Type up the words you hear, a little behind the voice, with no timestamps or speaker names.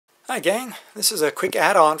Hi gang, this is a quick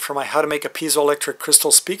add-on for my how to make a piezoelectric crystal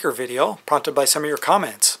speaker video prompted by some of your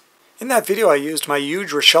comments. In that video I used my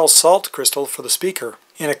huge Rochelle salt crystal for the speaker.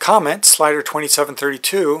 In a comment,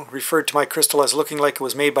 Slider2732 referred to my crystal as looking like it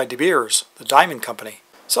was made by De Beers, the diamond company.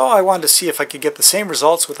 So I wanted to see if I could get the same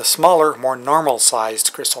results with a smaller, more normal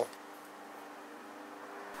sized crystal.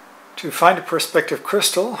 To find a perspective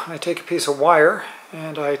crystal, I take a piece of wire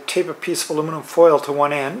and I tape a piece of aluminum foil to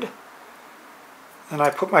one end. And I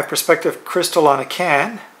put my perspective crystal on a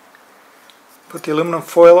can, put the aluminum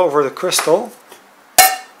foil over the crystal,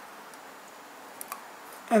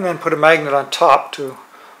 and then put a magnet on top to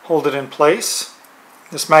hold it in place.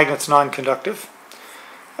 This magnet's non-conductive.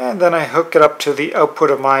 And then I hook it up to the output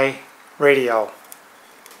of my radio.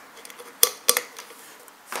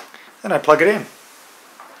 Then I plug it in.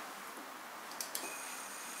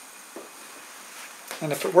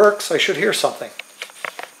 And if it works, I should hear something.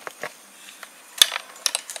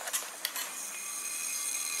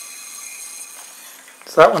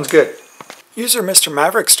 So that one's good. User Mr.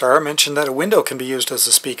 Maverick Star mentioned that a window can be used as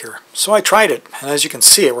a speaker, so I tried it, and as you can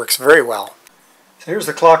see it works very well. So here's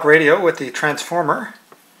the clock radio with the transformer.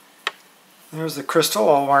 There's the crystal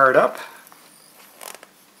all wired up.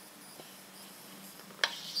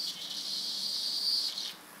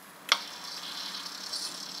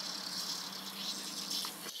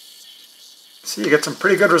 See, you get some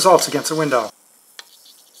pretty good results against a window.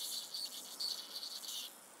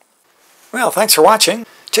 Well, thanks for watching.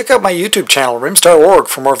 Check out my YouTube channel, rims.org,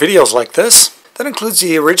 for more videos like this. That includes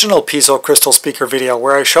the original piezo crystal speaker video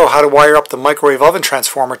where I show how to wire up the microwave oven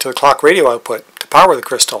transformer to the clock radio output to power the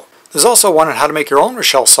crystal. There's also one on how to make your own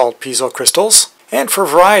Rochelle salt piezo crystals, and for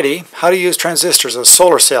variety, how to use transistors as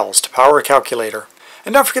solar cells to power a calculator.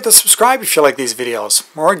 And don't forget to subscribe if you like these videos,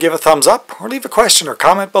 or give a thumbs up, or leave a question or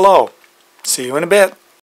comment below. See you in a bit.